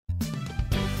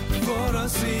for a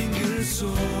single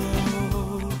soul,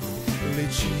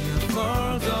 reaching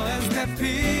further and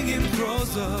stepping in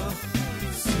closer.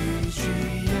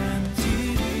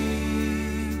 CGNTV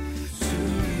to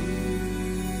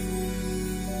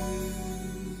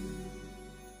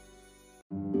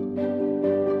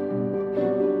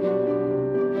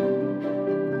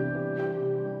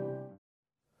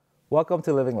Welcome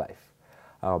to Living Life.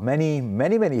 Many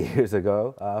years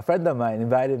ago, a friend of mine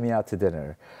invited me out to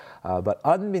dinner. But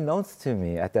unbeknownst to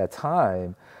me at that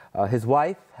time, his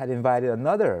wife had invited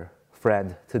another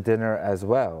friend to dinner as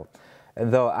well.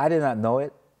 And though I did not know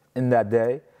it in that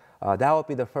day, that would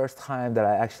be the first time that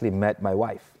I actually met my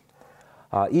wife.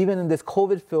 Even in this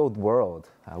COVID-filled world,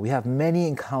 we have many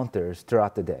encounters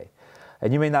throughout the day.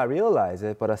 And you may not realize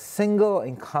it, but a single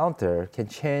encounter can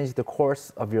change the course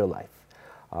of your life.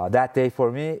 That day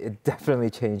for me, it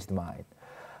definitely changed mine.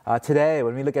 Today,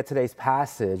 when we look at today's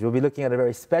passage, we'll be looking at a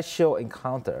very special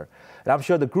encounter. And I'm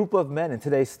sure the group of men in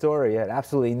today's story had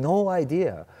absolutely no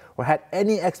idea or had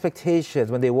any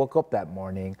expectations when they woke up that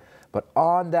morning. But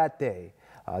on that day,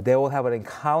 they will have an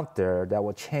encounter that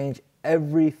will change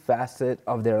every facet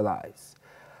of their lives.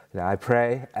 Now, I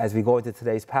pray as we go into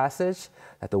today's passage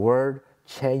that the Word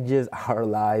changes our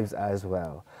lives as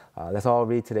well. Let's all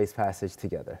read today's passage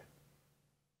together.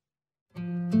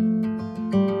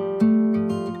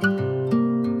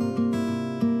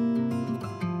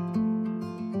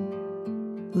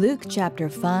 Luke chapter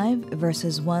 5,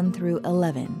 verses 1 through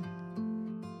 11.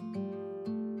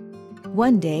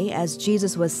 One day, as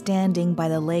Jesus was standing by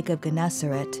the lake of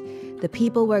Gennesaret, the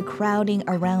people were crowding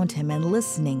around him and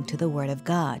listening to the word of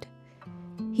God.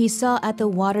 He saw at the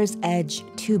water's edge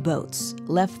 2 boats,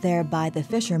 left there by the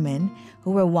fishermen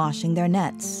who were washing their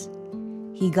nets.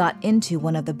 He got into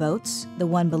one of the boats, the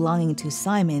one belonging to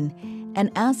Simon,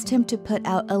 and asked him to put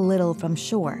out a little from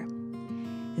shore.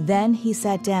 Then he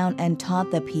sat down and taught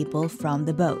the people from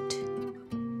the boat.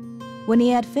 When he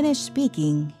had finished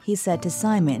speaking, he said to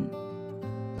Simon,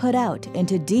 "Put out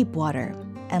into deep water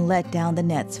and let down the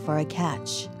nets for a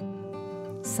catch."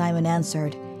 Simon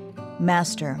answered,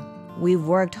 "Master, we've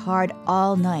worked hard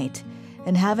all night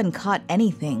and haven't caught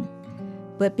anything.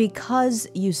 But because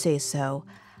you say so,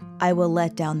 I will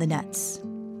let down the nets."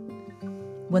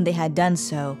 When they had done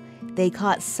so, they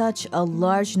caught such a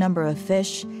large number of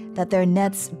fish that their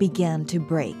nets began to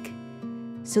break.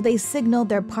 So they signaled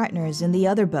their partners in the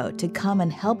other boat to come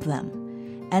and help them.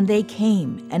 And they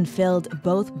came and filled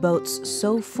both boats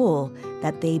so full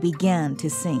that they began to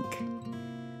sink.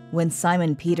 When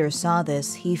Simon Peter saw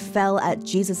this, he fell at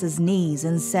Jesus' knees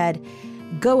and said,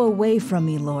 "Go away from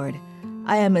me, Lord.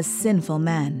 I am a sinful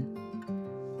man."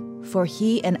 For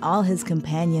he and all his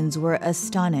companions were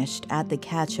astonished at the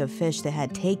catch of fish they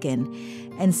had taken,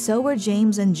 and so were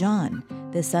James and John,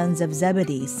 the sons of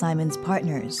Zebedee, Simon's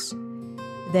partners.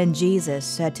 Then Jesus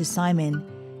said to Simon,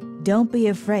 "Don't be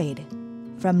afraid.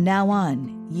 From now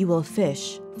on, you will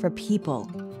fish for people."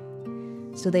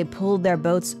 So they pulled their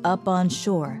boats up on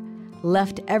shore,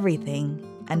 left everything,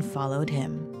 and followed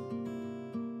him.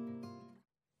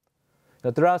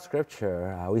 Now, throughout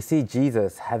Scripture, we see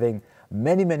Jesus having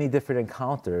many different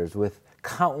encounters with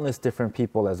countless different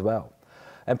people as well.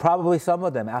 And probably some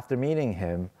of them, after meeting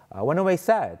him, went away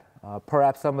sad.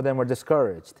 Perhaps some of them were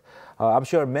discouraged. I'm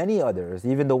sure many others,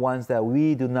 even the ones that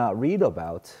we do not read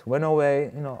about, went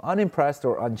away, unimpressed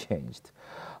or unchanged.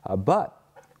 But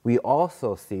we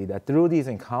also see that through these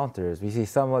encounters, we see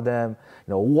some of them,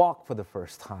 walk for the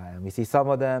first time. We see some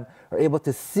of them are able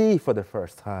to see for the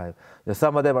first time.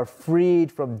 Some of them are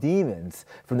freed from demons,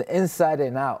 from the inside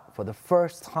and out for the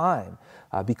first time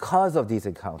because of these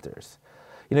encounters.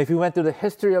 If you went through the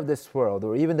history of this world,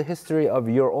 or even the history of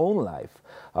your own life,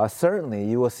 certainly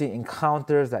you will see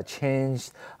encounters that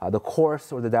change the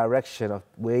course or the direction of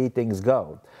the way things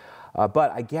go.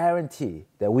 But I guarantee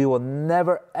that we will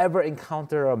never, ever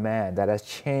encounter a man that has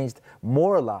changed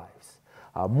more lives,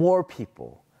 more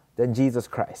people than Jesus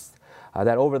Christ.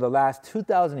 That over the last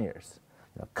 2,000 years,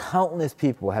 countless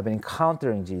people have been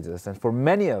encountering Jesus, and for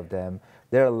many of them,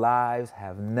 their lives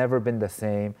have never been the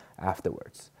same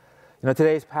afterwards.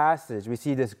 Today's passage, we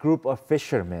see this group of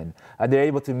fishermen. They're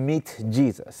able to meet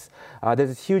Jesus. There's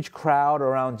this huge crowd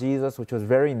around Jesus, which was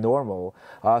very normal.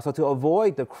 So to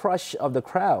avoid the crush of the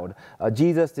crowd,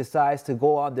 Jesus decides to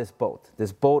go on this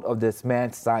boat of this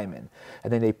man, Simon.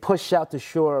 And then they push out to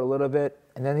shore a little bit,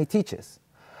 and then he teaches.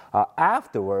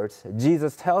 Afterwards,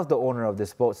 Jesus tells the owner of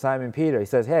this boat, Simon Peter, he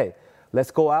says, "Hey, let's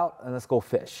go out and let's go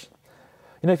fish."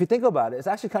 If you think about it, it's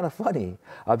actually kind of funny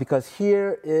because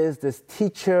here is this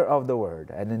teacher of the word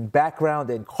and in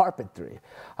background in carpentry,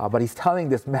 but he's telling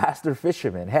this master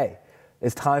fisherman, "Hey,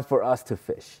 it's time for us to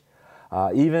fish."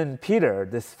 Even Peter,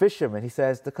 this fisherman, he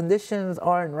says, the conditions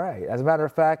aren't right. As a matter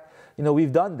of fact,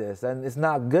 we've done this and it's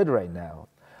not good right now.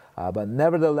 But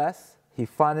nevertheless, he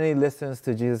finally listens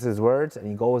to Jesus' words and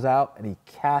he goes out and he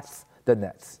casts the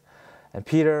nets. And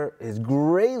Peter is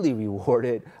greatly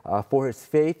rewarded for his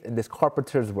faith in this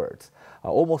carpenter's words.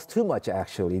 Almost too much,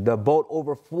 actually. The boat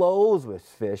overflows with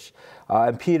fish,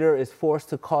 and Peter is forced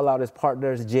to call out his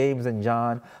partners, James and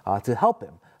John, to help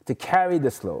him, to carry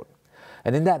this load.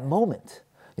 And in that moment,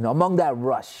 among that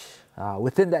rush,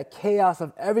 within that chaos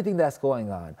of everything that's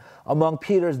going on, among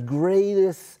Peter's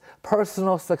greatest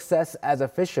personal success as a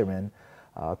fisherman,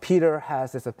 Peter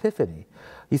has this epiphany.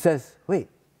 He says, wait,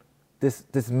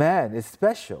 this man is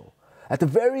special. At the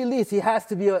very least, he has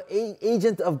to be an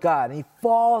agent of God. And he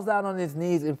falls down on his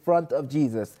knees in front of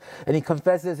Jesus, and he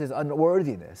confesses his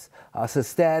unworthiness to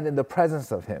stand in the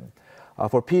presence of him.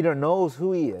 For Peter knows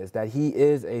who he is, that he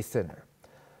is a sinner.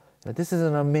 Now, this is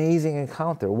an amazing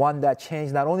encounter, one that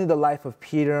changed not only the life of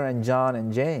Peter and John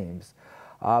and James,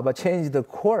 but changed the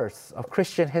course of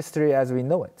Christian history as we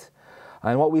know it.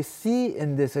 And what we see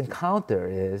in this encounter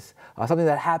is something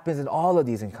that happens in all of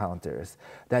these encounters,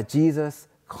 that Jesus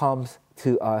comes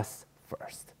to us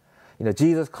first.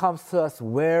 Jesus comes to us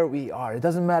where we are. It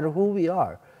doesn't matter who we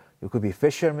are. We could be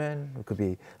fishermen, we could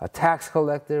be a tax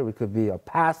collector, we could be a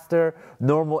pastor,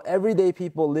 normal, everyday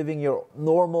people living your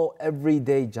normal,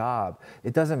 everyday job.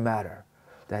 It doesn't matter.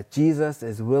 That Jesus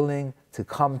is willing to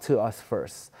come to us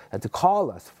first and to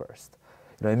call us first.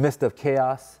 In midst of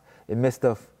chaos, in midst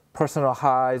of personal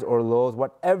highs or lows,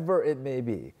 whatever it may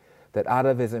be, that out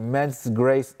of his immense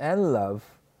grace and love,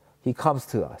 he comes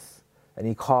to us and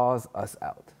he calls us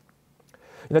out.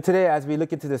 Today, as we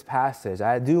look into this passage,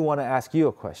 I do want to ask you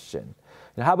a question.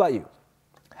 How about you?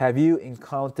 Have you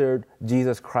encountered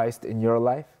Jesus Christ in your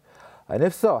life? And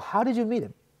if so, how did you meet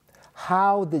him?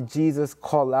 How did Jesus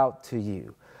call out to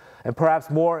you? And perhaps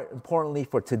more importantly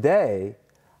for today,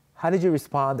 how did you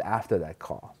respond after that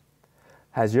call?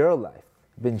 Has your life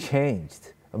been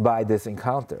changed by this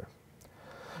encounter?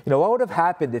 What would have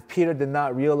happened if Peter did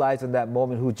not realize in that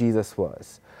moment who Jesus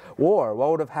was? Or what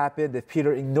would have happened if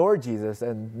Peter ignored Jesus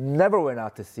and never went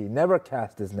out to sea, never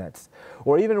cast his nets?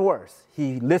 Or even worse,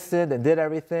 he listened and did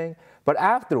everything, but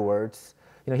afterwards,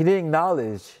 he didn't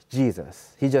acknowledge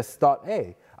Jesus. He just thought,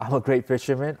 hey, I'm a great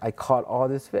fisherman, I caught all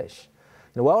this fish.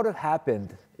 What would have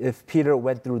happened if Peter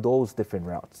went through those different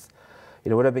routes?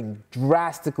 It would have been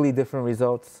drastically different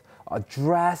results, a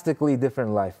drastically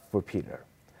different life for Peter.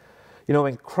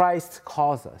 When Christ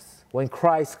calls us, when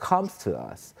Christ comes to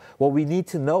us, what we need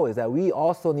to know is that we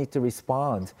also need to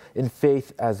respond in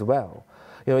faith as well.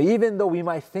 Even though we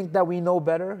might think that we know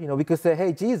better, we could say,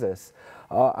 hey, Jesus,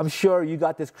 I'm sure you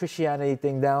got this Christianity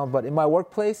thing down, but in my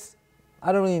workplace,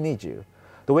 I don't really need you.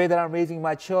 The way that I'm raising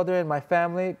my children, my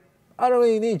family, I don't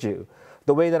really need you.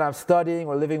 The way that I'm studying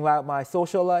or living out my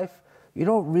social life, you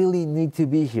don't really need to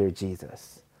be here,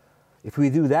 Jesus. If we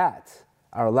do that,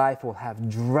 our life will have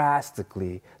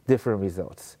drastically different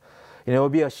results. It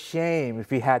would be a shame if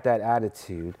we had that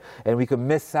attitude and we could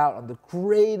miss out on the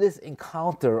greatest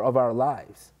encounter of our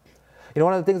lives.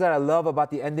 One of the things that I love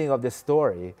about the ending of this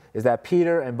story is that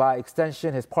Peter, and by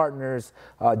extension his partners,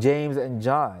 James and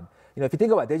John, if you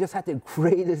think about it, they just had the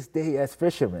greatest day as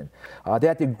fishermen. They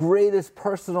had the greatest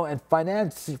personal and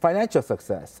financial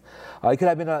success. It could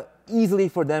have been easily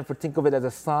for them to think of it as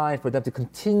a sign for them to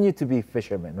continue to be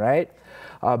fishermen, right?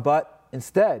 But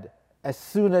instead, as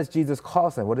soon as Jesus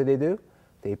calls them, what do?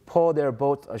 They pull their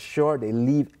boats ashore, they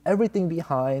leave everything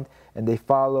behind, and they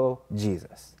follow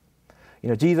Jesus.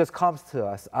 Jesus comes to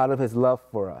us out of his love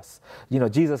for us.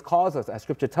 Jesus calls us, as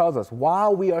Scripture tells us,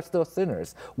 while we are still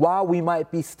sinners, while we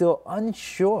might be still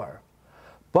unsure.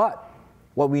 But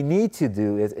what we need to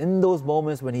do is, in those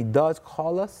moments when he does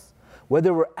call us,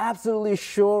 whether we're absolutely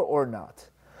sure or not,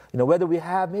 whether we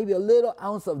have maybe a little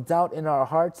ounce of doubt in our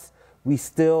hearts, we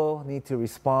still need to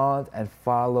respond and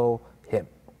follow him.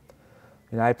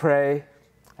 I pray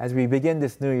as we begin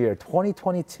this new year,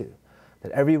 2022,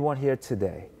 that everyone here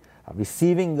today,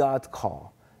 receiving God's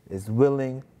call, is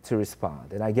willing to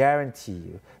respond. And I guarantee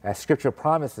you, as Scripture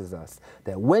promises us,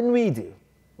 that when we do,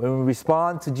 when we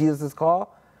respond to Jesus'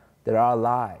 call, that our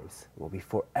lives will be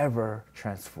forever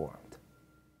transformed.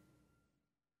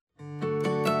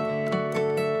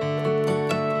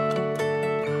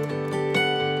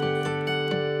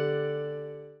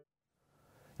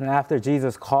 And after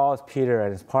Jesus calls Peter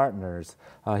and his partners,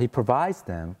 he provides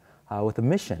them with a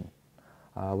mission,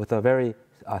 with a very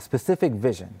specific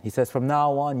vision. He says, from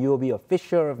now on, you will be a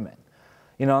fisher of men.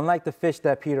 Unlike the fish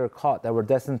that Peter caught that were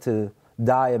destined to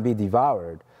die and be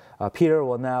devoured, Peter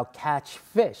will now catch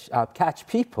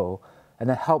people and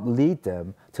then help lead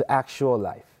them to actual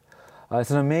life.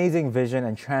 It's an amazing vision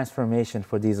and transformation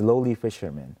for these lowly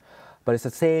fishermen, but it's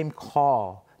the same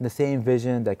call and the same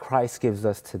vision that Christ gives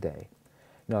us today.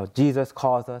 Jesus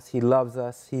calls us, He loves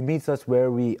us, He meets us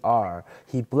where we are,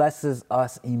 He blesses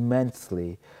us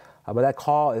immensely, but that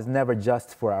call is never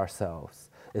just for ourselves.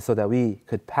 It's so that we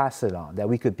could pass it on, that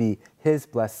we could be His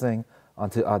blessing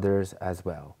unto others as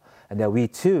well, and that we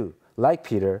too, like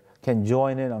Peter, can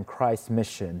join in on Christ's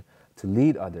mission to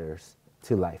lead others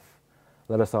to life.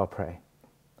 Let us all pray.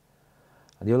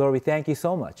 Dear Lord, we thank You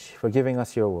so much for giving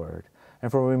us Your word and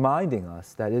for reminding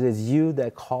us that it is You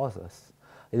that calls us.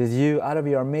 It is You, out of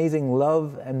Your amazing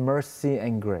love and mercy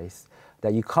and grace,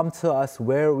 that You come to us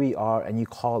where we are and You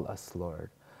call us, Lord.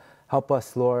 Help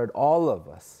us, Lord, all of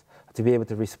us, to be able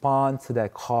to respond to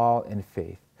that call in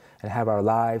faith and have our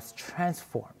lives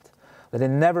transformed. Let it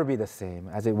never be the same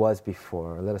as it was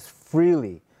before. Let us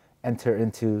freely enter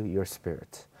into Your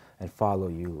Spirit and follow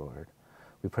You, Lord.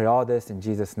 We pray all this in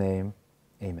Jesus' name.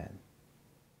 Amen.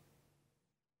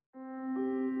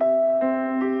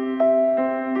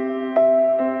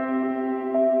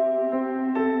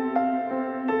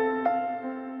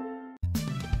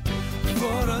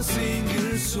 For a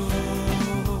single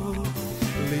soul,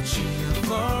 reaching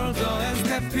further and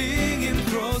stepping in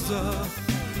closer.